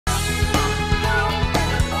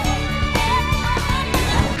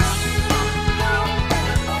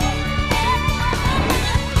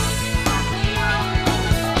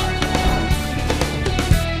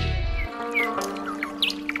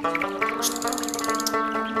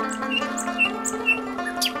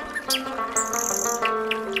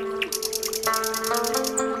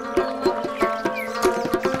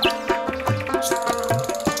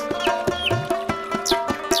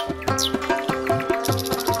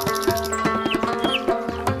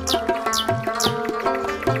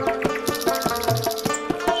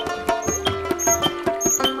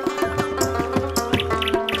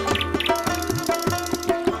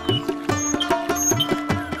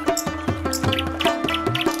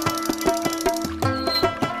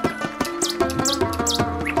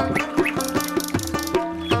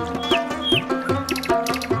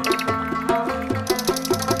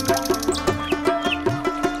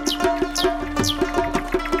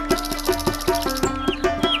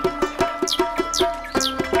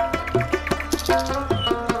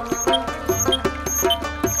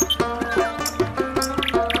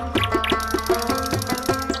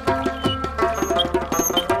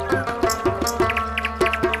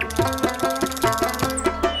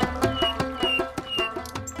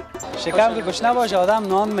شکم که گشنه باشه آدم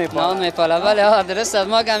نان میپاله. نان میپاله. بله درست است.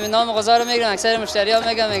 ما که نان غذا رو میگیریم، اکثر مشتری ها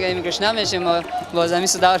میگن گشنه میشیم ما بازمی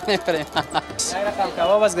صدار میخوریم. یک رقم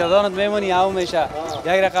کباب از گردانت میمونی او میشه.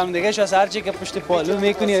 یک رقم دیگه شو هر چی که پشت پالو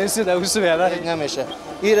میکنی اسو دوسو بیادر نمیشه.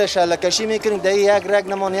 این شله کشی میکنیم ده یک رگ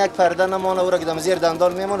نمونه یک پرده نمونه او را که زیر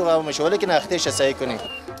دندان میمونه و او میشه ولی که نختیش سعی کنیم.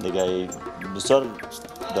 دیگه بسیار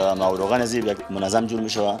در موروغن از یک منظم جور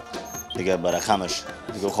میشه دیگه برای خمش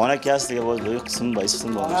دیگه خانه که هست دیگه باز دوی قسم با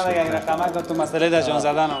قسم با میشه. یک رقم تو مسئله در جان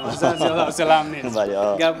زدن آمد. زیاد سلام نیست.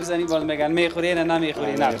 گپ بزنی باز میگن میخوری نه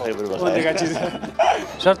نمیخوری نه. اون دیگه چیز.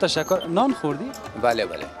 شرط تشکر. نان خوردی؟ بله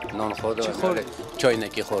نان خوردم. چی خوردی؟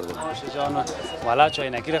 چاینکی خوردم. باشه جان. والا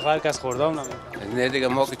چاینکی رو هر کس خوردم نمیشه. نه دیگه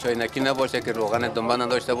ما که چاینکی نباشه که روغن دنبال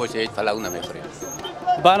نداشته باشه هیچ پلو نمیخوریم.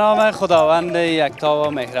 به نام خداوند یکتا و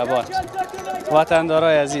مهربان.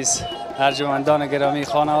 وطندارای عزیز، ارجمندان گرامی،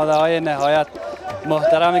 خانواده های نهایت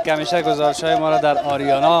محترم که همیشه گزارش های ما را در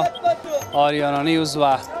آریانا نیوز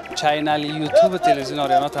و چینل یوتیوب تلویزیون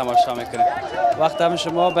آریانا تماشا میکنید. وقت هم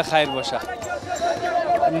شما بخیر باشه.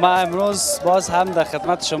 ما امروز باز هم در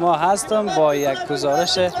خدمت شما هستم با یک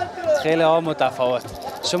گزارش خیلی متفاوت.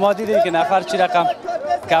 شما دیدید که نفر چی رقم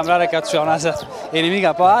کمره را که شانه زد. یعنی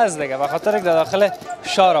میگم پا از دیگه به خاطر که داخل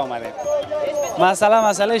شهر آمدیم.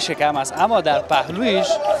 مسئله شکم است، اما در پهلویش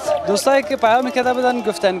دوستایی که پیام میکرده بودن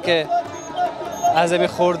گفتن که از امی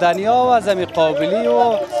خوردنی ها و از امی قابلی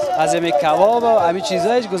و از امی کباب و امی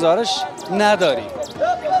چیزایش گزارش نداری.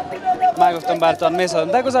 من گفتم براتون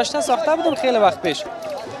میسازم. در گذشته ساخته بودم خیلی وقت پیش،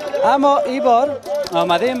 اما این بار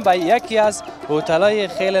آمدیم به یکی از هتل‌های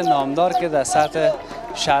خیلی نامدار که در سطح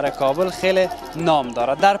شهر کابل خیلی نام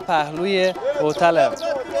داره. در پهلوی هتل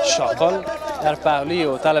شاقل، در پهلوی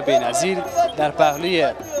هتل بینظیر، در پهلوی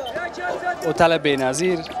هتل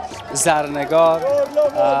بینظیر، زرنگار،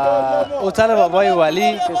 هتل بابای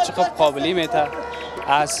ولی که چقدر قابلی میته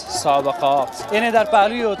از سابقه ها. اینه در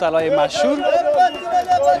پهلوی هتل‌های مشهور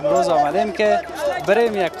امروز آمدیم که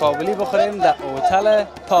بریم یک قابلی بخوریم در هتل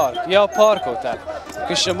پارک یا پارک هتل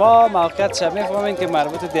که شما موقعیتش میفهمین که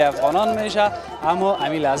مربوط به افغانان میشه، اما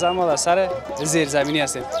همین لحظه ما در سر زیرزمینی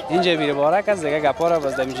هستیم. اینجا میره بارک از دیگه گپا را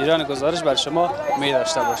باز در جریان گزارش بر شما می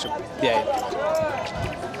داشته باشیم. بیایید.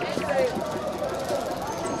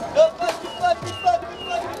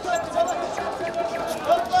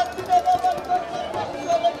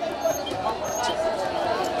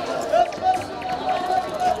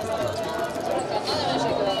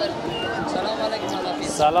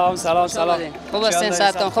 سلام. خوب هستین؟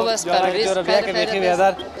 ساعتون خوب است؟ پرویز خیر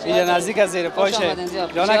بیادر اینجا نزدیک از زیر پاشه.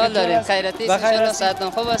 جان داریم. خیرتی ان ساعتون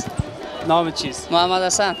خوب است؟ نام چیست؟ محمد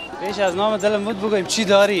حسن. پیش از نام دلم بود بگویم چی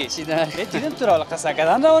داری؟ دیدم تو را قصه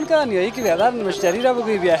کردن روان کردن یا یکی بیادر مشتری را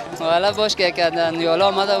بگوی بیا. والا باش که کردن یالا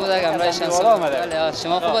آمده بود همراه شما. بله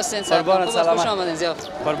شما خوب هستین؟ ساعتون خوب است؟ خوش آمدین زیاد.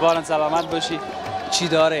 قربانت سلامت باشی. چی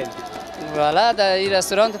دارین؟ والا در این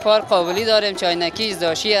رستورانت پارک قابلی داریم. چاینکی،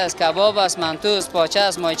 داشی است، کباب است، منتو است، پاچه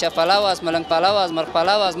است، مایچه پلو است، ملنگ پلو است، مرغ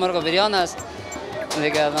پلو است، مرغ بریان است.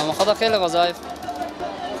 دیگه نام خدا خیلی غذای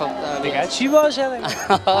خب دیگه چی باشه؟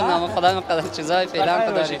 نام خدا مقدر چیزای فعلا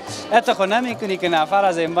تو داری. اتخو نمیکنی که نفر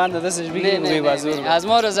از این بند دستش بگیری بگی بازور. از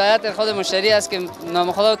ما رضایت خود مشتری است که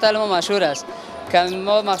نام خدا هتل ما مشهور است. که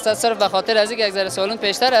ما مقصد صرف به خاطر از اینکه یک ذره سالن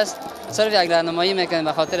پیشتر است صرف یک راهنمایی میکنیم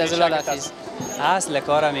به خاطر از الله حفیظ. اصل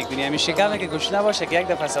کارا میکنی همین شکمه که گوشنه باشه که یک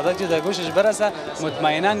دفعه صدا جو در گوشش برسه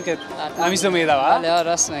مطمئناً که همیشه میده. بله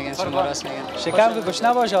راست میگن شما راست میگن. شکم که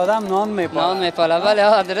گوشنه باشه آدم نان میپاله.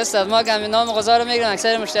 بله درست است. ما که نام غذا رو میگیریم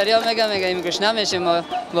اکثر مشتری ها میگن گوشنه میشیم ما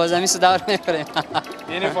بازمی صدار میخوریم.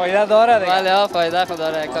 یعنی فایده داره دیگه. بله فایده خود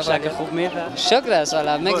داره. شکر خوب میده. شکر است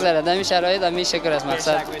والا میگذره در این شرایط همین شکر است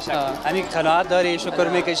مقصد. همین قناعت داری شکر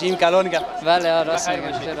میکشیم کلان که. بله راست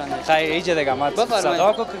میگن. خیر ایجا دیگه ما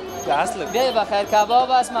صدا کو اصل بیا بخیر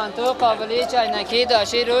کباب است، منتو، قابلی، چاینکی،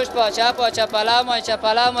 داشی، روش، پاچه پلو، مایچه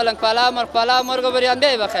پلو، ملنگ پلو، مرغ پلو، مرغ بریان.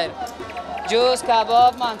 بیا بخیر جوس،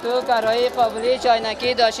 کباب، منتو، کارایی، قابلی،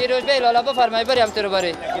 چاینکی، داشی، روش. بیا لالا بفرمایید بریم تو رو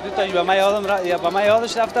بری. دو تاش به من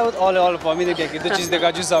یادش رفته بود آل فهمیدم که دو چیز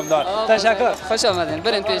دیگه جوس هم دار. تشکر. خوش آمدین.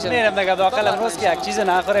 بریم پیش. میرم دیگه داخل امروز که یک چیز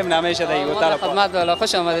نخوریم نمیشه دیگه هتل. خدمت والا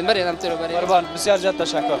خوش آمدین. بریم تو رو بری. قربان بسیار زیاد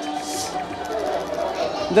تشکر.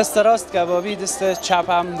 دست راست کبابی، دست چپ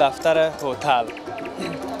هم دفتر هتل.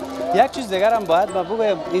 یک چیز دیگر هم باید ما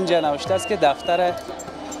بگویم اینجا نوشته است که دفتر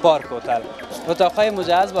پارک هتل. اتاق‌های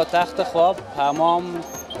مجهز با تخت خواب، حمام،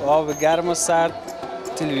 آب گرم و سرد،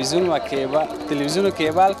 تلویزیون و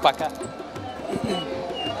کیبل پکه.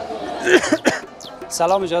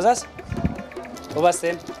 سلام اجازه است؟ خوب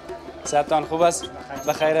هستین؟ صحتتان خوب است؟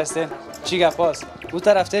 بخیر هستین؟ چی گپ است؟ او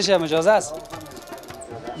طرف تیش هم اجازه است؟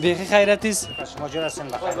 بیخی خیرتی است؟ شما جور هستین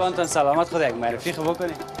بخیر. قربانتان سلامت. خود یک معرفی خوب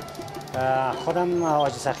بکنید. خودم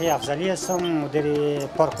حاجی سخی افضلی هستم، مدیر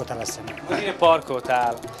پارک هتل هستم. مدیر پارک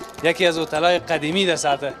هتل، یکی از هتل‌های قدیمی در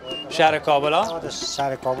سطح شهر کابل ها؟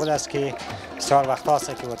 شهر کابل است که بسیار وقت هست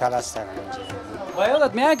که هتل هست اینجا. با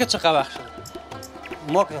یادت میاد که چقدر وقت شد؟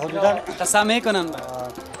 ما که حدودا قسم میکنن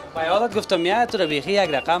با یادت گفتم میاد تو رو بیخی یک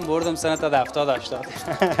رقم بردم سنه تا 70 80.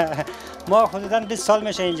 ما حدودا 20 سال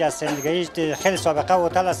میشه اینجا هستیم دیگه. خیلی سابقه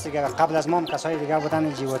هتل است دیگه. قبل از ما هم کسای دیگه بودن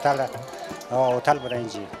اینجا هتل بود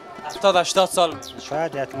اینجا. 70 80 سال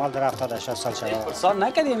شاید احتمال در 70 80 سال شد. سال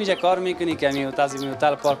نکردی اینجا کار میکنی که می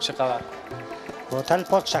هتل پارک چه خبر؟ هتل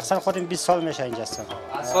پارک شخصا خودم 20 سال میشه اینجا هستم.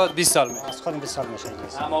 از خود 20 سال میشه. از خودم 20 سال میشه اینجا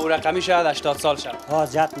هستم. اما اون رقمی شاید 80 سال شد.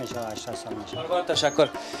 زیاد میشه 80 سال میشه. قربان تشکر.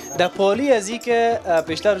 در پولی از این که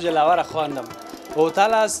پیشتر جلوه را خواندم.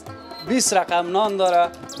 هتل است 20 رقم نان داره،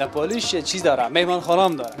 در پولیش چیز داره، میهمانخانه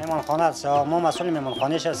هم داره. میهمانخانه است. ما مسئول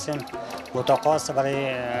میهمانخانه‌اش هستیم. اتاق است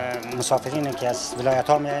برای مسافرین که از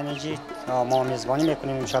ولایت‌ها میایند اینجا. ما میزبانی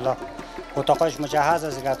میکنیم ان شاء الله. اتاقش مجهز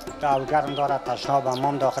است، گرم داره، تشناب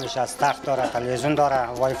حمام داخلش است، تخت داره، تلویزیون داره،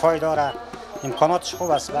 وای فای داره. امکاناتش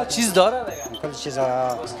خوب است. چیز داره دیگه. کل چیز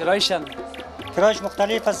داره. کرایش کرایش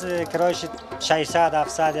مختلف است. کرایش 600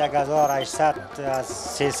 700 1800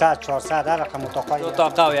 300 400 هر رقم اتاقای.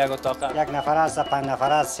 اتاق و یک اتاق. یک نفر است، 5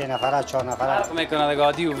 نفر است، 3 نفر است، 4 نفر است. فرق میکنه دیگه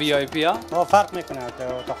عادی و وی آی پی ها؟ فرق میکنه.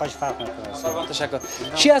 اتاقش فرق میکنه. قربان تشکر.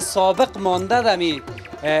 چی از سابق مانده دمی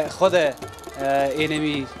خود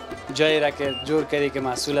اینمی جایی را که جور کردی که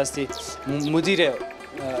مسئول هستی مدیر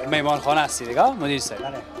میهمانخانه هستی دیگه مدیر صاحب؟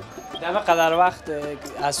 در قدر وقت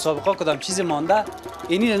از سابقه کدام چیز مانده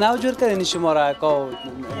اینی رو نو جور کردین شما را کا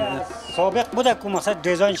سابق بوده که مثلا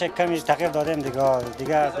دیزاینش کمی تغییر دادیم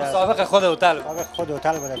دیگه سابق خود هتل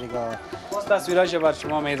بوده دیگه. باز تصویرش بر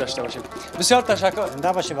شما می داشته باشیم. بسیار تشکر.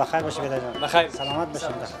 زنده باشی، بخیر باشی، بخیر سلامت باشی.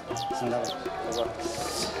 زنده باشی.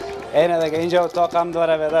 اینه دیگه اینجا اتاق هم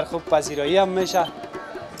داره بدر خوب پذیرایی هم میشه.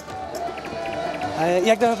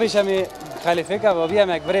 یک دفعه پیش همی خلیفه کبابی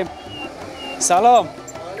هم یک بریم. سلام.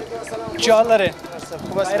 چه حال داره؟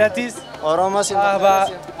 خیرتیست؟ آرام هستیم.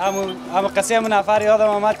 همون قصه همون نفر یادم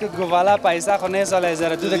آمد که گوالا پیسه خو نه سال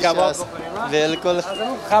 1002 کباب بالکل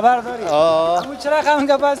خبر داری؟ همون چرا همون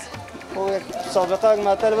که بس؟ سابقه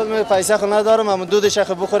مطلب بود من پیسه خو ندارم، همون دودش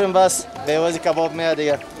خو بخوریم بس به واسه کباب میاد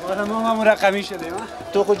دیگه. ما همون رقمی شدیم.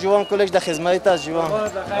 تو خود جوان کلش در خدمت از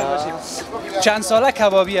جوان. چند ساله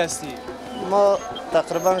کبابی هستی؟ ما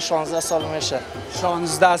تقریبا 16 سال میشه.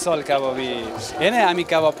 16 سال کبابی. یعنی همین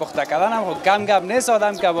کباب پخته کردن هم کم گپ نیست،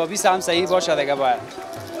 آدم کبابی هم صحیح باشه دیگه باید.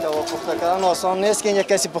 کباب پخته کردن آسان نیست که یک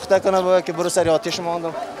کسی پخته کنه باید که برو سر آتش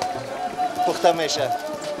ماندم پخته میشه.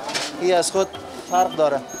 این از خود فرق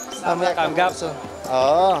داره. کم گپ.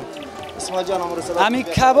 اسما جان امروز همین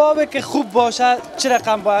کباب که خوب باشه چه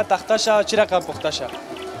رقم باید تخته شه چه رقم پخته شه؟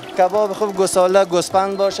 کباب خوب گوساله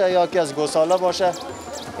گوسپند باشه یا که از گوساله باشه.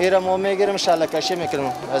 ایره ما میگیریم شله کشی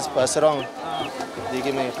میکنیم از پسرام دیگه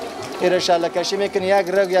میگیریم. ایره شله کشی میکنیم یک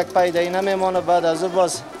رگ یک پیدایی نمیمونه. بعد از اون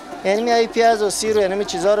باز یعنی ای پیاز و سیر و یعنی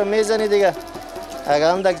چیزا رو میزنی دیگه.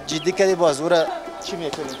 اگر هم دیگه جدی کردی باز او را چی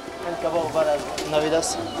میکنی؟ این کباب بعد از نوید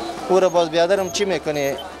است او را باز بیادرم چی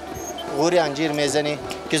میکنی؟ غوری انجیر میزنی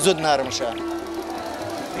که زود نرم شه.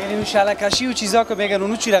 یعنی شلکشی و چیزا که میگن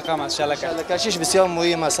اونو چی رقم است شلکشی؟ شلکشیش بسیار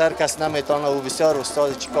مهم است، هر کس نمیتونه او بسیار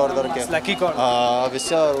استاد چی کار داره که مسلکی کار.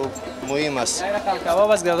 بسیار مهم است. یک رقم کباب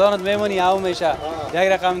از گردانت میمونی او میشه. یک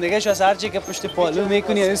رقم دیگه شو هر چی که پشت پالو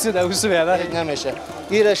میکنی اوسو دوسو بیادر نمیشه.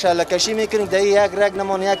 این شلکشی میکنی دیگه یک رگ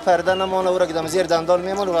نمونه یک پرده نمونه او را که دم زیر دندان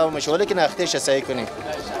میمونه و او میشه ولی که نختش صحیح کنی.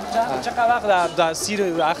 چقدر وقت در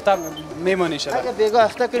سیر اخته میمونی شده؟ اگه بیگا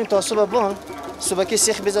اخته کنی تا صبح بون صبح که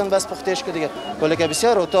سیخ بزن بس پختش که دیگه. ولی که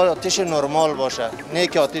بسیار آتش نرمال باشه نه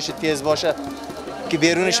که آتش تیز باشه که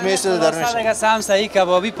بیرونش میسته درونش. دیگه سم صحیح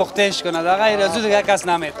کبابی پختش کنه دیگه غیر از دیگه کس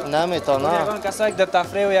نمیتونه. یگان کسایی که در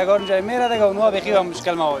تفریح و یگان جای میره دیگه اونها بخی و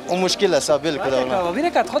مشکل مواجه. اون مشکل است بالکل اون. کبابی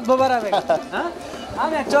نکات خود ببره دیگه.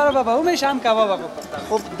 هم یک چهار بابا اون میشه هم کباب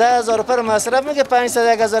خب 10000 روپیه مصرف میگه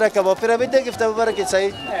 500 1000 کباب را بده گفته ببره که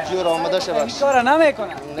صحیح جور آماده شه باشه. کار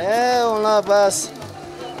نمیکنه. نه اونا بس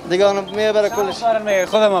دیگه اون میبره کلش.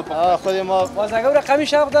 خود ما باز اگه رقمی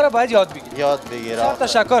شوق داره باید یاد بگیره.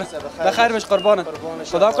 تشکر. بخیر باش قربانت.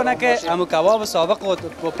 خدا کنه که همون کباب سابق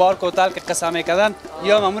و پارک هتل که قسم میکردن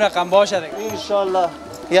یا همون رقم باشه دیگه. ان شاء الله.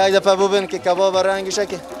 یک دفعه ببین که کباب رنگش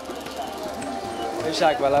که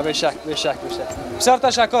بشک والا بشک. بسیار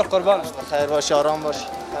تشکر قربان. خیر باش آرام باش.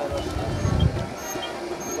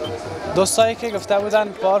 دوستایی که گفته بودن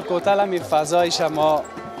پارک هتل هم فضایش ما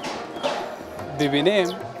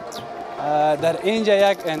ببینیم. در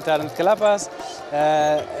اینجا یک اینترنت کلاب است.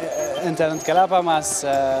 اینترنت کلاب هم از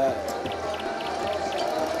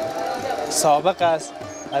سابق است.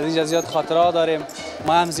 از اینجا زیاد خاطرات داریم.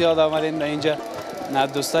 ما هم زیاد آمدیم به اینجا. نه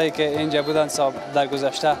دوستایی که اینجا بودن در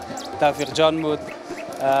گذشته توفیق جان بود،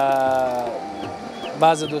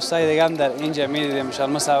 بعض دوستای دیگه هم در اینجا می‌دیدیم، مثلا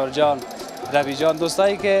مصور جان، روی جان،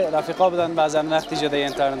 دوستایی که رفیقا بودن. بعضا وقتی جده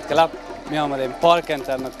اینترنت کلاب می آمدیم، پارک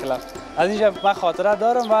اینترنت کلاب. از اینجا من خاطره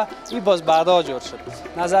دارم و این باز بعدا جور شد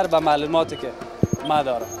نظر به معلوماتی که ما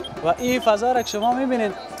دارم. و این فضا را که شما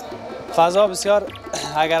می‌بینید، فضا بسیار،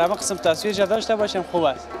 اگر همه قسم تصویرش داشته باشیم خوب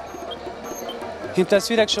است. این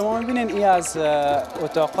تصویر که شما می‌بینید این از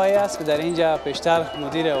اتاقایی است که در اینجا پیشتر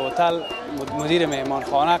مدیر هتل، مدیر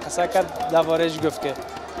مهمانخانه قصه کرد، دربارش گفت که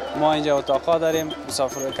ما اینجا اتاقا داریم،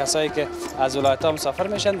 مسافر کسایی که از ولایت‌ها مسافر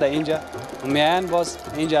میشن در اینجا میان، باز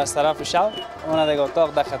اینجا از طرف شو اون دیگه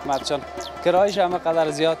اتاق در خدمتشون، کرایش هم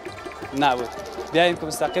قدر زیاد نبود. بیایم که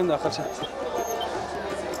مستقیم داخل شد.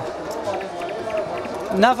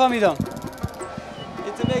 نفهمیدم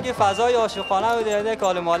تو میگی فضای عاشقانه و دیده که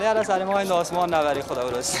مالی را سر ما این آسمان نبری خدا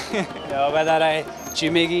برست. یا بدره چی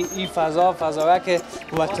میگی؟ این فضا که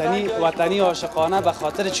وطنی عاشقانه، به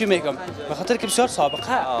خاطر چی میگم؟ به خاطر که بسیار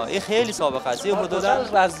سابقه. این خیلی سابقه است. این حدود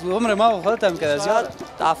از عمر ما و خودت هم که زیاد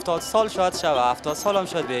 70 سال شاید شوه، 70 سال هم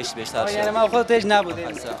شاید بیشتر شه. یعنی ما خودت هیچ نبودیم.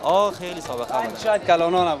 خیلی سابقه بود. شاید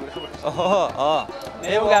کلانا نبود.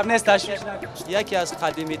 نمیگم نیست تشویش نکن. یکی از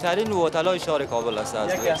قدیمی ترین هتل‌های شهر کابل است.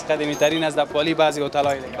 یکی از قدیمی ترین از دپالی بعضی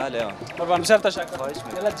هتل‌های دیگه. بله. قربان بسیار تشکر. خواهش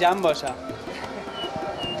می‌کنم. جمع باشه.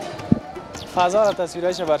 فضا را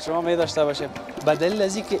تصویرش بر شما می داشته باشه. به دلیل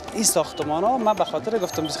از اینکه این ساختمان‌ها من به خاطر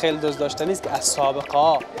گفتم خیلی دوست داشتنی است که از سابقه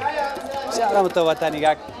ها بسیار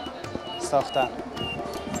متوطنیگک ساختن.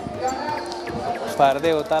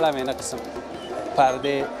 پرده هتل هم این قسم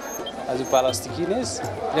پرده از اون پلاستیکی نیست،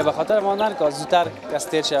 یا به خاطر ماندن که زودتر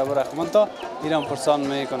کستیر شه برخ من تا ایران پرسان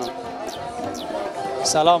میکنم.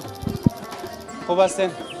 سلام، خوب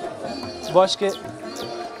هستین؟ باش که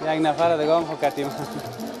یک نفر دیگه هم خوب کردیم.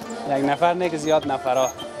 یک نفر نه که زیاد نفرها.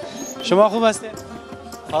 شما خوب هستین؟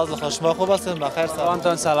 فضل خوش، شما خوب هستین؟ بخیر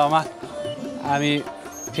سلامتان سلامت. امی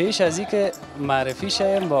پیش از اینکه معرفی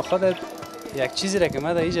شیم با خودت، یک چیزی را که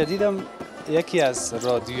من در اینجا دیدم، یکی از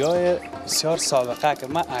رادیوهای بسیار سابقه که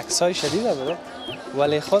من عکسای شدیده بودم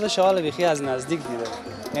ولی خودش حال بیخی از نزدیک دیدم.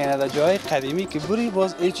 این در جای قدیمی که بری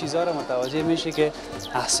باز این چیزها رو متوجه میشه که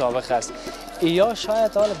سابقه است. یا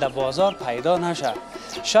شاید حالا در بازار پیدا نشه،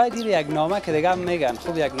 شاید این یک نامه که دیگه هم میگن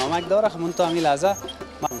خوب یک نامه داره خب من تو همین لحظه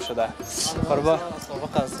معلوم شده. قربان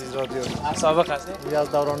سابقه است این رادیو. سابقه است.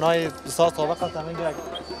 از دوران‌های بسیار سابقه است. همین یک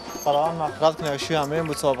فراهم مخرج کنه شوی همین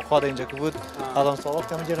بود سابقه اینجا که بود. آدم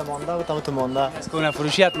سابقه اینجا مانده بود، تو مانده. از کونه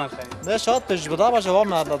فروشیت من خرید. نه شاید پیش بوده باشه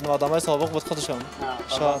و آدمای سابق بود خودشون.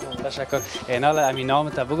 شاید. تشکر. اینا همین نام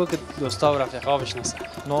تا بگو که دوستا و رفیقا بشناسن.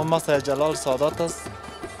 نام ما جلال سادات است.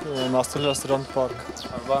 مسئول رستورانت پارک.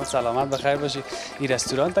 قربان سلامت بخیر باشی. این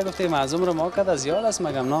رستورانت گفته معزوم رو ما کرد زیاد است،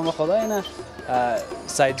 مگم نام خدا اینه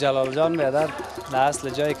سید جلال جان بیادر در اصل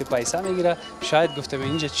جایی که پیسه میگیره. شاید گفته به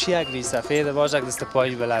اینجا چی یک ری سفید باشه که دست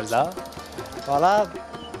پایی بلرزه. حالا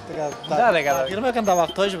دیگه تغییر میکنم در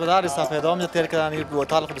وقتایش به در سفیدا می تیر کردن. این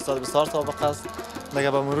هتل خود بسیار سابقه است.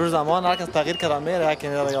 دیگه به مرور زمان هر کس تغییر کرده میره که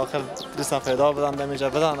آخر ری سفیدا بدن نمیشه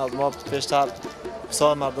بدن از ما بیشتر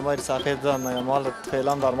بسیار مردمای سفید دادن. مال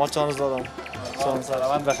فعلا در ما چانس دادن.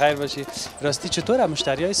 سلامت بخیر باشی. راستی چطور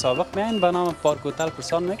مشتریای سابق میان به نام پارک هتل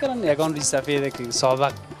پرسان میکنن یگان ری سفید که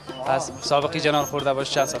سابق از سابقی جنان خورده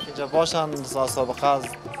باشه چه سال اینجا باشن سابقه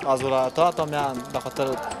از ولایت‌ها تا میان به خاطر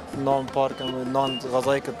نام پارک نام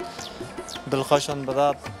غذایی که دلخوششون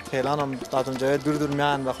بده فعلا هم از اونجای دور دور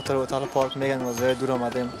میان به خاطر هتل پارک میگن از جای دور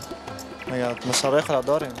اومدیم. میگه مشتری خراب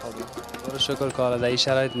داریم. خدا شکر که حالا در این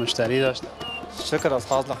شرایط مشتری داشت. شکر از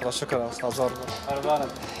فضل خدا، شکر از هزار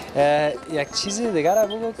یک چیزی دیگر را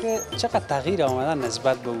بگو که چقدر تغییر آمدن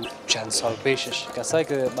نسبت به چند سال پیشش. کسایی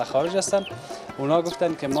که به خارج هستن اونا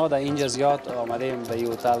گفتن که ما در اینجا زیاد آمدیم به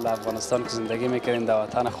این هتل در افغانستان که زندگی میکنیم در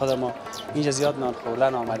وطن خود ما، اینجا زیاد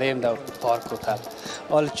نانخورلن آمدیم در پارک هتل.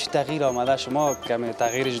 حالا چی تغییر آمده؟ شما کمی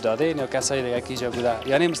تغییرش دادین یا کسایی دیگه که اینجا بوده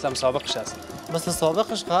یعنی مثل سابقش هست؟ مثل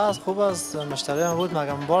سابقش خاص خوب است. مشتری هم بود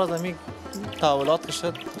مگم بار زمین تحولات که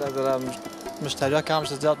شد در مشتری کم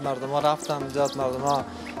شد، زیاد مردم ها رفتن، زیاد مردم ها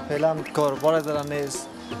فعلا کاروبار دارن نیست.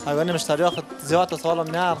 اگر مشتری ها خود زیاد سال هم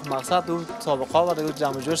میان مقصد اون سابقه و دیگه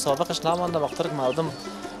جمع جور سابقش نمانده بخاطر که مردم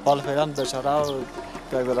حال فعلا بیچاره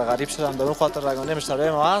و غریب شدن. به اون خاطر رگانه مشتری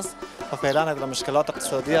ما هست و فعلا در مشکلات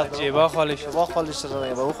اقتصادی است. جیبا خالی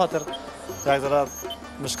شده. به اون خاطر یک ذره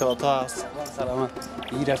مشکلات ها هست. سلامت.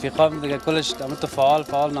 این رفیقا دیگه کلش تو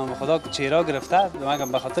فعال نام خدا چهره گرفته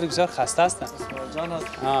میگم به خاطر بسیار خسته هستن. جان است.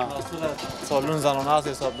 مسئول سالن زنانه است،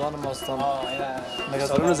 حسابدان ما هستم.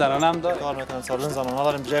 سالن زنانه هم داره. کار میکنن. سالن زنانه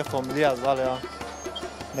داریم جای فامیلی از ولی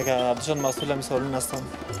دیگه عبدالشان مسئول همی سالون هستم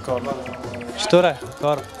کاربر. چطوره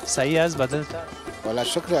کار صحیح است بدل؟ والا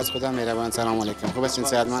شکر از خدا مهربان. سلام علیکم. خوب هستین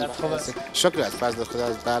صحتمند؟ خوب است. شکر از فضل خدا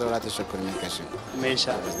بر حالت شکر میکشیم.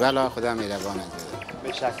 میشه. والا خدا مهربان است.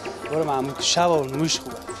 بشک. برو معمول شب و نوش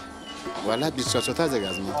خوبه. والا 24 تا دیگه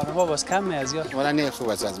از ما. خانما باز کم می از یاد. والا نه خوب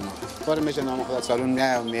است از ما. کار میشه نام خدا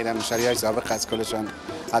سالون میرم مشتریای سابق از کلشون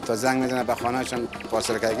حتی زنگ میزنه به خانهشون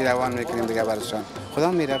فاصله کردگی روان میکنیم دیگه براشون.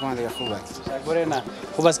 خدا مهربان دیگه خوب است. برای نه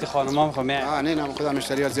خوب است که خانما میخوام نه نام خدا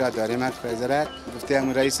مشتری زیاد داریم. وزارت گفته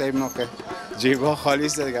امروز رئیس صاحب ما که جیبا خالی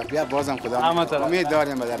است دیگه. بیا بازم خدا امید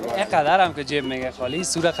داریم به دربار. اینقدر هم که جیب میگه خالی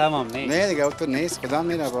سور رقم هم نیست. نه دیگه تو نیست. خدا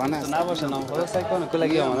مهربان است. نباشه نام خدا سعی کنه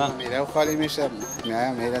کلگی اومدن. میره خالی میشه.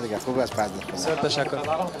 نه میره دیگه خوب است فضل خدا. بسیار تشکر.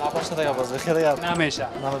 نباشه دیگه باز بخیر دیگه. نمیشه.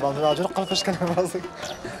 نه باز راجع قلبش کنم باز.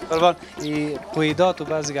 قربان این قیدات و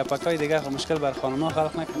بعضی گپکای دیگه مشکل بر خانم‌ها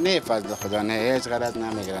خلق نکنه. نه فضل خدا نه هیچ غلط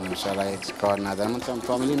نمیگیرن ان شاء الله هیچ کار ندارن. من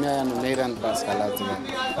فامیلی میان و میرن بس خلاص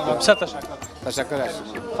دیگه. بسیار تشکر. تشکر از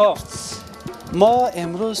شما. خب ما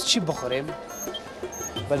امروز چی بخوریم؟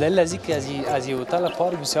 به دلیل از اینکه از این هتل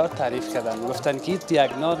پارک بسیار تعریف کردن، گفتن که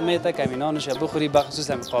یک نان میته کمینانش بخوری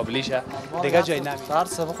بخصوص مقابلیشه دیگه جای نمی. هر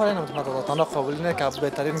چه بخورین امیدواریم قابلی نه که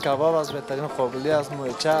بهترین کباب است، بهترین قابلی است،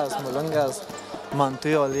 موچه است، ملنگ است،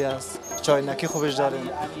 منتوی عالی است، چاینکی خوبش داریم.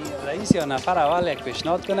 رئیس یا نفر اول یک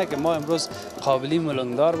پیشنهاد کنه که ما امروز قابلی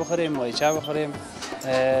ملنگدار بخوریم، موچه بخوریم،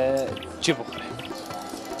 چی بخوریم؟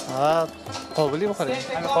 قابلی بخوریم.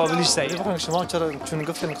 همین قابلیش صحیح بخوریم. شما چرا چون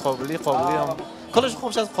گفتین قابلی هم کلش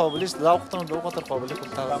خوبش از قابلیش ذوقتون دو قطر قابلی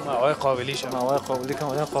خوبتر. آقای قابلیش آقای قابلی که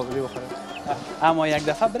قابلی بخوریم. اما یک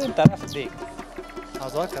دفعه بریم طرف دیگ.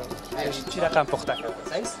 آزاد کرد. چی رقم پخته کرد؟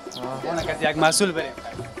 صحیح است؟ اون که یک مسئول بریم.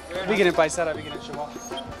 بگیریم پیسه را بگیریم شما.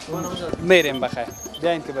 میریم بخیر.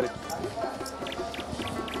 بیاین که برید.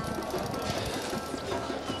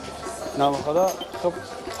 نام خدا خوب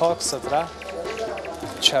پاک ستره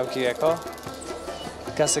چوکی یکا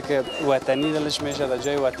کسی که وطنی دلش میشه در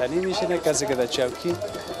جای وطنی میشینه، کسی که در چوکی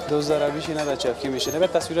دوست داره بشینه در چوکی میشینه. به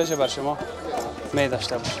تصویرش بر شما می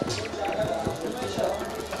داشته باشه.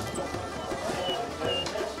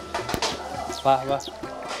 به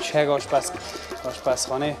چه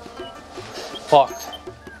آشپزخانه پاک.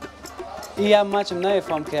 این هم مچم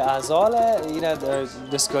نمیفهم که ازال این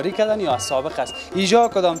دستکاری کردن یا سابق است. اینجا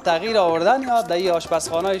کدام تغییر آوردن یا در این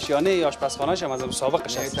آشپزخانه‌اش یا نه آشپزخانه‌اش هم از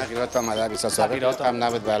سابقش است. تغییرات آمده بس سابق هم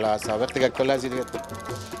نبود بالا سابق دیگه کلا از دیگه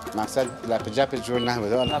مقصد لپ جپ جور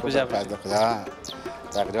نبود. لپ جپ خدا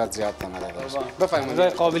تغییرات زیاد آمده داشت. بفرمایید. رای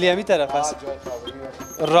قابلی همی طرف است.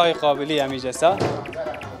 رای قابلی همیجا است.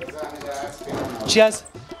 چی است؟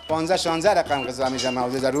 15-16 رقم غذا میشه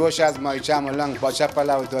موجود روش از مایچه ملنگ باچه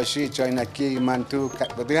پلو داشی چاینکی منتو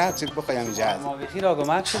دیگه هر چیز بخوایم اینجا هست. ما بخیر آقا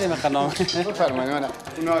مک شدیم خنام. بفرمایید من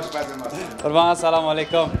اون آشپز ماست. قربان سلام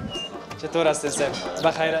علیکم. چطور هستین سر؟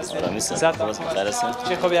 بخیر هستین؟ صحت بخیر هستین؟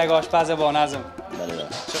 چه خوب یک آشپز با نظم. بله.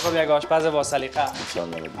 چه خوب یک آشپز با سلیقه. ان شاء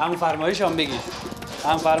الله. هم فرمایش هم بگی.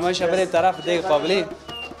 هم فرمایش بریم طرف دیگه قابلی.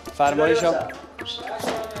 فرمایش هم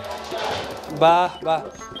به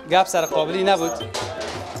گپ سر قابلی نبود.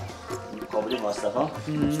 قابلی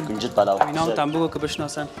مصطفی کنجد پلاو. اینام تنبو که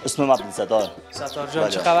بشناسن. اسمم عبدالستار. ستار جان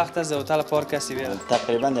چقدر وقت از هتل پارک هستی بیاد؟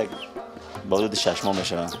 تقریبا یک حدود 6 ماه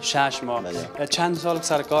میشه. 6 ماه. چند سال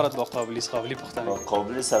سر کارت با قابلی پختن؟ با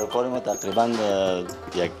قابلی سر کار ما تقریبا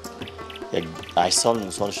یک 8 سال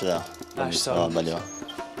 9 سال شده. 8 سال. بله.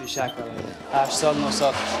 بیشک 8 سال 9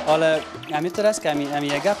 سال. حالا همینطور است که همین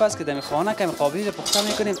یک گپ است که در خانه که قابلی رو پخته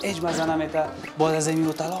میکنیم هیچ مزه نمیده. باز از این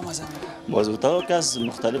هتل مزه میده. باز هتل که از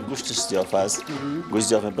مختلف گوشت ضیافت است. گوشت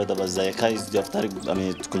ضیافت میپده با ذائقه ضیافتر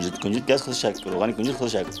همین کنجد گاز خودش روغن کنجد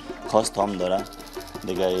خودش خاص طعم داره.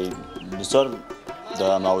 دیگه بسیار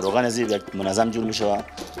در روغن از یک منظم جور میشه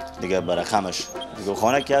دیگه برای خمش. دیگه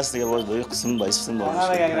خانه که هست دیگه باز به قسم با اسم با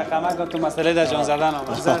نه یک رقمه که تو مسئله در جان زدن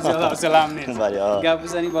آمد زیاد سلام نیست. گپ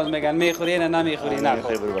بزنی باز میگن میخوری نه نمیخوری نه.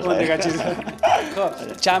 اون دیگه چیز.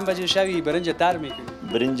 خب چند بجه شبی برنج تر میکنی؟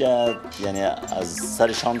 برنج یعنی از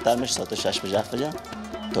سر شام تر میشه تا 6 بجه 7 بجه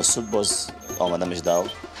تا صبح باز آماده میشه داو.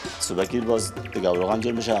 صبحی باز دیگه روغن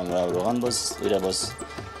جور میشه روغن باز ایره باز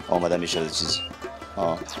آماده میشه چیز.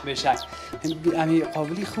 بشک امی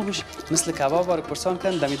قابلی خوبش مثل کباب رو پرسان کن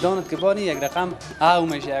دمیدانت که بانی یک رقم او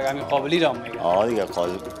میشه امی قابلی را میگه. دیگه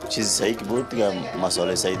چیز صحیح که بود دیگه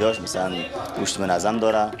مسئله صحیح داشت مثلا گوشت منظم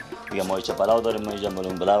داره دیگه مایچه پلاو داره مایچه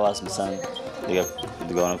ملون پلاو است مثلا دیگه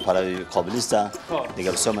پلاو قابلی است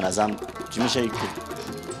دیگه بسیار منظم چی میشه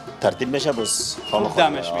ترتیب میشه بس خوب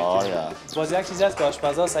دمش میدی. باز یک چیز هست که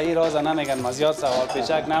آشپزا صحیح راز نمیگن، ما زیاد سوال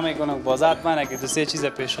پیچک نمیکنن. باز حتما که دو سه چیز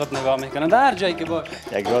پیش خود نگاه میکنن در هر جایی که با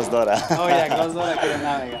یک راز داره. یک راز داره که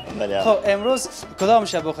نمیگن. خب امروز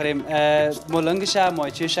کدامش بخوریم؟ مولنگش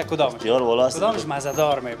مایچهش کدامش؟ یار والا است. کدامش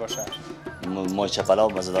مزه‌دار می باشه؟ مایچه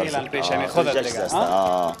پلاو مزه‌دار است. فعلا پیشمی خودت دیگه.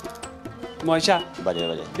 مایچه؟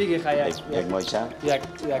 بله. بگی خیلی یک مایچه.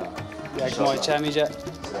 یک مایچه میجا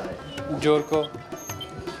جور کو.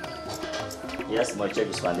 یس مایچه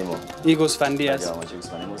گوسفندی مو. این گوسفندی است. مایچه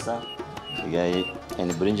گوسفندی موست. دیگه این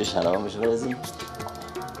برنجش حلاوه میشه برازیم.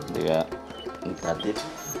 دیگه این ترتیب.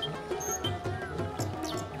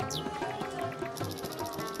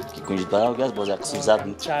 که کنجد پلاو گاز باز قسم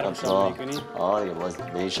زب. چرم شام میکنی؟ دیگه باز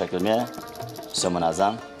به این شکل میه. بسیار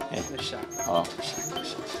منظم.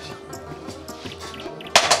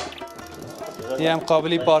 این هم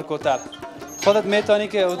قابلی پارک هتل. خودت میتونی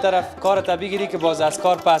که اون طرف کارت بگیری که باز از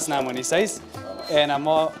کار پس نمونی. صحیح است؟ این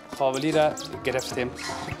ما قابلی را گرفتیم.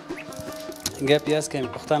 گپی است که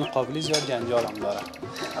پختن قابلی زیاد جنجال هم داره.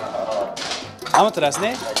 اما ترس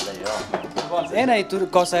نه؟ این تو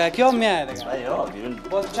کاسه هم میاد دیگه.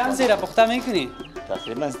 باز چند سیره پخته میکنی؟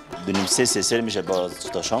 تقریبا 2.5 سه میشه باز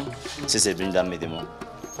تا شام. 3 برنج دم میدیم.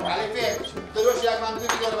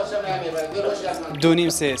 2.5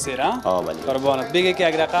 سیر ها؟ بله. قربانت بگه که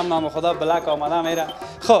یک رقم نام خدا بلک آمده میره.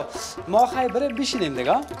 خب ما خیلی بریم بشینیم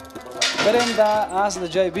دیگه. بریم در اصل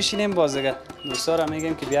جای بشینیم باز دیگه. دوستا را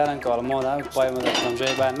میگیم که بیارن که حالا ما در پای ما در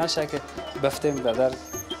جای باید نشه که بفتیم در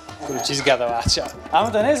کل چیز گده وقت شد. اما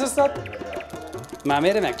تو نیست استاد؟ ما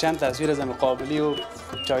میریم یک چند تصویر از مقابلی و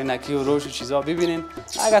چاینکی و روش و چیزا ببینیم.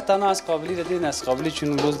 اگر تنها از قابلی را دیدین از قابلی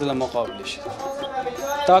چون روز دل مقابلی شد.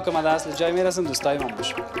 تا که ما در اصل جای میرسیم دوستای من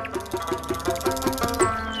باشیم.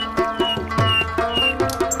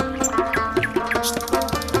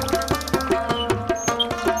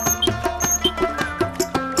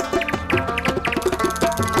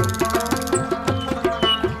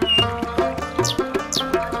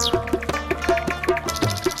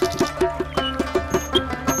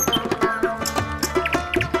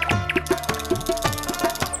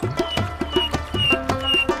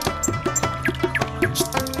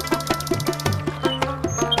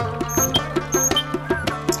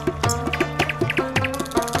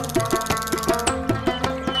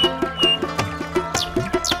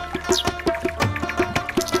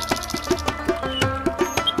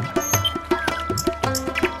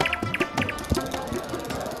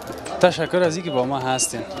 تشکر از اینکه با ما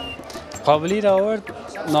هستین. قابلی را آورد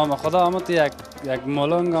نام خدا اما تو یک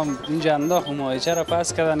مولنگ هم اینجا انداخت و مایچه را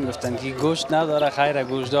پس کردن گفتن که گوشت نداره خیر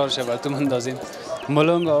گوشت دار شه تو مندازیم.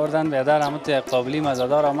 مولنگ آوردن بیادر اما تو یک قابلی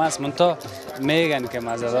مزه‌دار هم هست منتها میگن که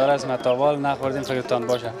مزه‌دار است متاول نخوردیم فکرتان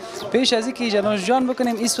باشه. پیش از اینکه جناش جان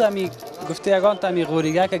بکنیم ایسو همی گفته یگان تامی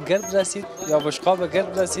غوریگه که گرد رسید یا بشقاب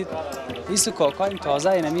گرد رسید ایسو کاکایم تازه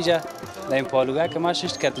اینمیجا در این پالوگه که ما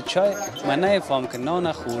شش کت چای من نمیفهم که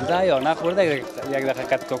نان خورده یا نخورده یک دقیقه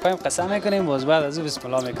کت کاکایم قسم میکنیم باز بعد از او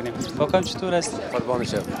بسم الله میکنیم. کاکایم چطور است؟ قربان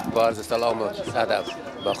شم. با عرض سلام و ادب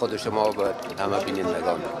به خود شما و به همه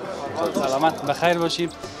بینندگان. سلامت بخیر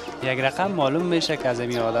باشید. یک رقم معلوم میشه که از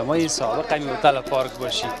این آدمای سابق همین هتل پارک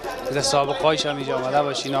باشی. از سابقایش هم اینجا آمده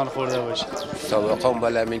باشی نان خورده باشی. سابقا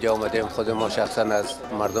بله اینجا آمدیم. خود ما شخصا از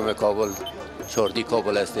مردم کابل چوردی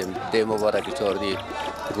کابل هستیم. ده مبارک چوردی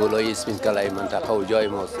گولای اسمین کلای منطقه و جای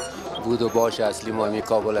ماست. بود و باش اصلی ما می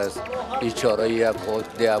کابل است. این چارایی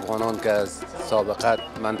ده افغانان که از سابقت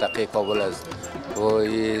منطقه کابل است و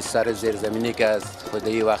این سر زیرزمینی که از خود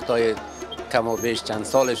این وقتای کم و بیش چند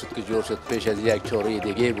سال شد که جور شد. پیش از یک چاره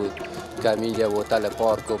دیگه بود که اینجا هتل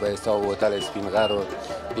پارک و به حساب هتل اسپینغر و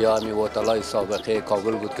یا همین هتل‌های سابقه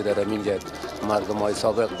کابل بود که در اینجا مردم‌های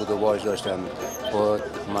سابق بود و باش داشتن و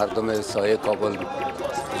مردم سایه کابل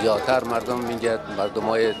زیادتر مردم اینجا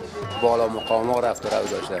مردم‌های بالا مقام رفت و رو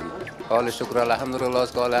داشتن. حال شکر الحمدلله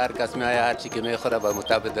است که حال هر کس میایه هر چی که میخوره به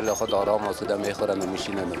مطابق دل خود آرام آسوده میخورن و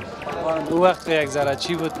میشینن. اون وقت یک ذره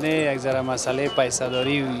چی بود نه یک ذره مسئله پیسه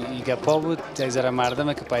داری و گپا بود. یک ذره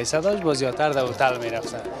مردم که پیسه داشت باز زیادتر در هتل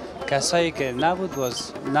میرفتن. کسایی که نبود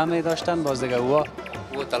باز نمی داشتن باز دیگه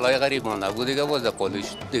هتل‌های غریب ما نبود دیگه باز پولیش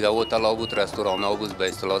دیگه هتل‌ها بود رستوران‌ها بود به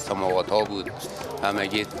اصطلاح سماوات‌ها بود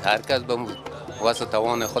همگی هر کس به واسه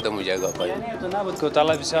توان خودمون جگه پایین. تو نبود که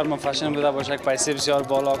هتل بسیار مفشن بوده باشه که پیسه بسیار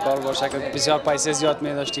بالا کار باشه که بسیار پیسه زیاد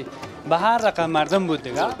می داشتی. به هر رقم مردم بود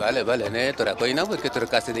دیگه. بله نه تو رقایی نبود که تو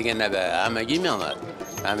کسی دیگه نبه همگی می آمد.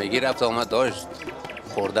 همگی رفت آمد داشت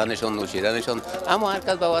خوردنشون نوشیدنشون اما هر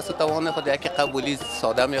کس به واسه توان خود یکی قبولی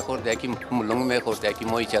ساده میخورد یکی ملنگ میخورد یکی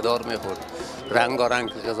مایچه دار میخورد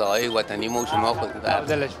رنگارنگ غذاهای وطنی ما و شما خود در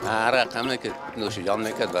هر رقم که نوش جان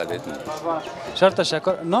نکرد بعد. شرط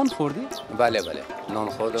تشکر. نان خوردی؟ بله بله نان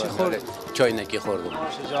خوردم. چاینکی خوردم.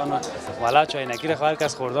 جان والا چاینکی رو هر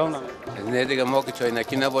کس خوردم نه دیگه ما که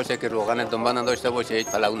چاینکی نباشه که روغن دنبال نداشته باشه هیچ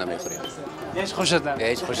پلو نمیخوریم. هیچ خوشت نمیاد؟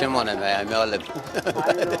 هیچ خوشم نمیاد. همین حال.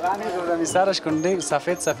 روغنی سرش کنده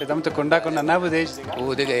سفید هم تو کنده کنه نبوده هیچ دیگه.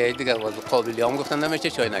 او دیگه قابلیام گفتن نمیشه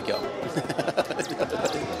چاینکی ها.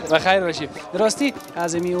 و خیر باشی. راستی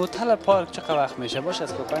از این هتل پارک چقدر وقت میشه؟ باشه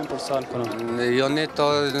از کوپاین پرسان کنم. یعنی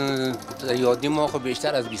تا یادی ما خب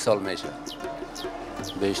بیشتر از 20 سال میشه.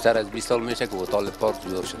 بیشتر از 20 سال میشه که هتل پارک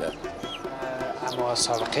جور شده. اما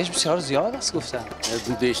سابقهش بسیار زیاد است گفتن.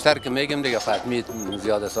 بیشتر که میگم دیگه ختمی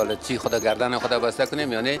زیاد سال چی خدا گردن خدا بسته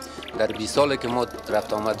کنیم یعنی در 20 سالی که ما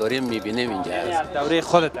رفت آمد داریم میبینیم اینجا است. دوره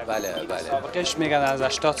خودت. بله بله. سابقهش میگن از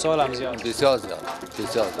 80 سال هم زیاد. بسیار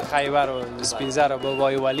زیاد. خیبر و اسپینزر و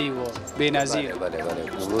بابای ولی و بی‌نظیر. بله بله.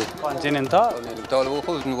 کانتیننتال و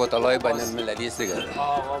خود هتل‌های بین المللی است دیگه.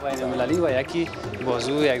 بین المللی و یکی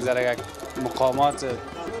بازو یک ذره مقامات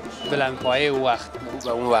بلندپایه و وقت.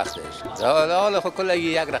 به اون وقتش. حالا خب کلا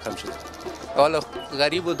یک رقم شد. حالا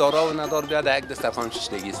غریب و دارا و ندار بیاد یک دسترخوان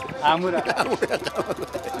ششتگی است. امور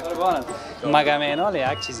مگه مینال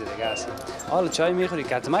یک چیز دیگه است. حالا چای میخوری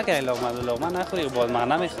کتمه که لقمه نخوری بالمه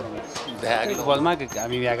نمیخورم. بالمه که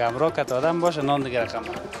همین یک امرا که آدم باشه نان دیگه رقم.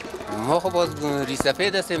 ما خب باز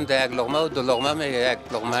ریسفید هستیم در یک لقمه و دو لقمه میگه یک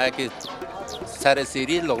لقمه که سر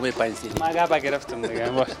سیری لقمه 5 سیری. مگه بگرفتم دیگه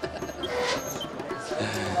باش.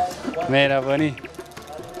 مهربانی.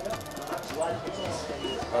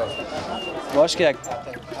 باش که یک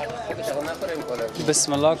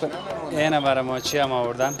بسم الله کن. اینه برای ما چی هم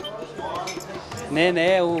آوردن؟ نه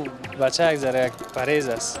او بچه یک ذره یک پریز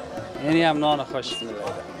است. اینی هم نان خوش.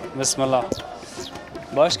 بسم الله.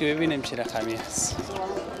 باش که ببینیم چی رقمی است.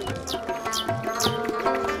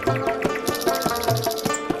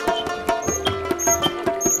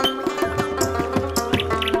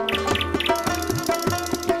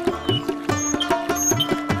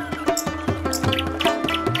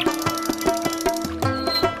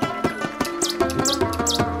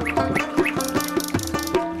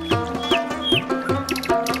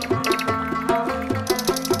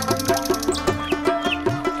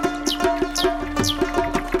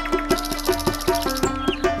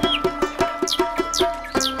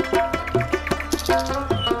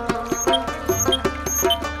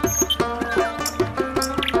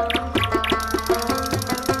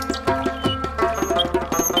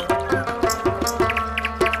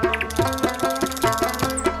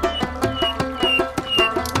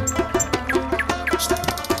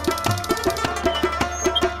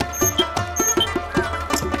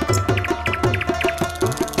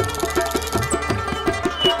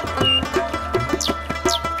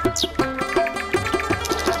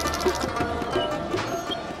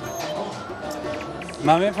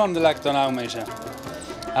 من میفهم دلکتان هم میشه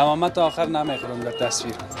اما من تا آخر نمیخورم در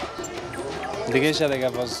تصویر دیگه شد اگه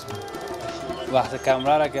باز وقت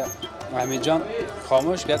کمره را که همین جان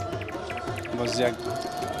خاموش کرد باز یک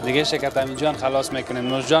دیگه شکت همین جان خلاص میکنیم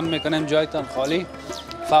نوش جان میکنیم جایتان خالی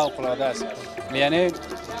فوق العاده است یعنی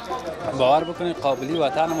باور بکنید قابلی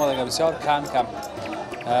وطن ما دیگه بسیار کم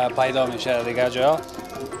پیدا میشه دیگه جا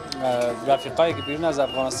رفیقایی که بیرون از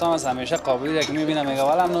افغانستان هست همیشه قابلی که میبینم میگه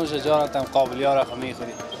ولم نوش جانتم قابلی ها را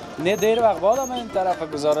میخوری نه دیر وقت بعد من این طرف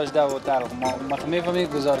گزارش ده و طرف ما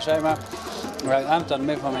میفهمید گزارش های من همتون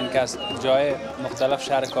میفهمین که از جای مختلف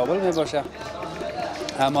شهر کابل میباشه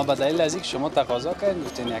اما به دلیل از اینکه شما تقاضا کردین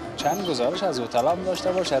گفتین یک چند گزارش از هتلام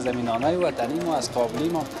داشته باشه از زمینانه وطنی ما از قابلی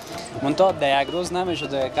ما منتها در یک روز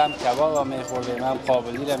نمیشد کم کباب میخوردیم هم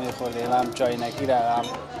قابلی را میخوردیم هم چاینکی را هم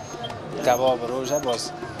کباب روزه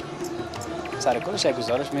باز سر کلش یک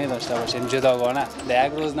گزارش می داشته باشیم جداگانه در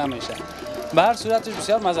یک روز نمیشه به هر صورتش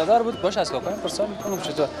بسیار مزه‌دار بود باش از کاکایم پرسان میکنم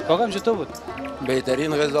چطور کاکایم چطور بود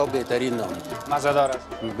بهترین غذا بهترین نان مزه‌دار است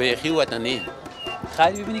بیخی وطنی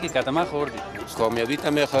خیلی ببینی که کتمه خوردی کامیابی تا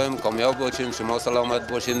میخوایم کامیاب باشیم شما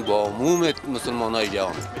سلامت باشین با عموم مسلمانای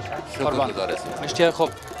جهان شکرگزار هستیم اشتیاق خوب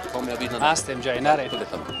کامیابی هستیم جای نره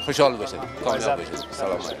خوشحال باشین کامیاب باشین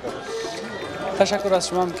سلامت تشکر از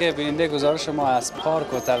شما که بیننده گزارش ما از پارک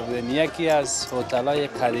هتل بودین یکی از هتل‌های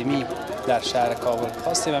قدیمی در شهر کابل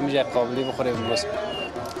خواستیم همینجا قابلی بخوریم امروز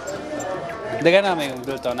دیگه نمیگم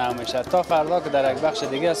دلتان نمیشه تا فردا که در یک بخش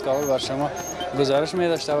دیگه از کابل بر شما گزارش می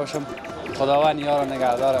داشته باشم خداوند یار و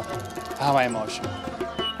نگهدار همه ما شما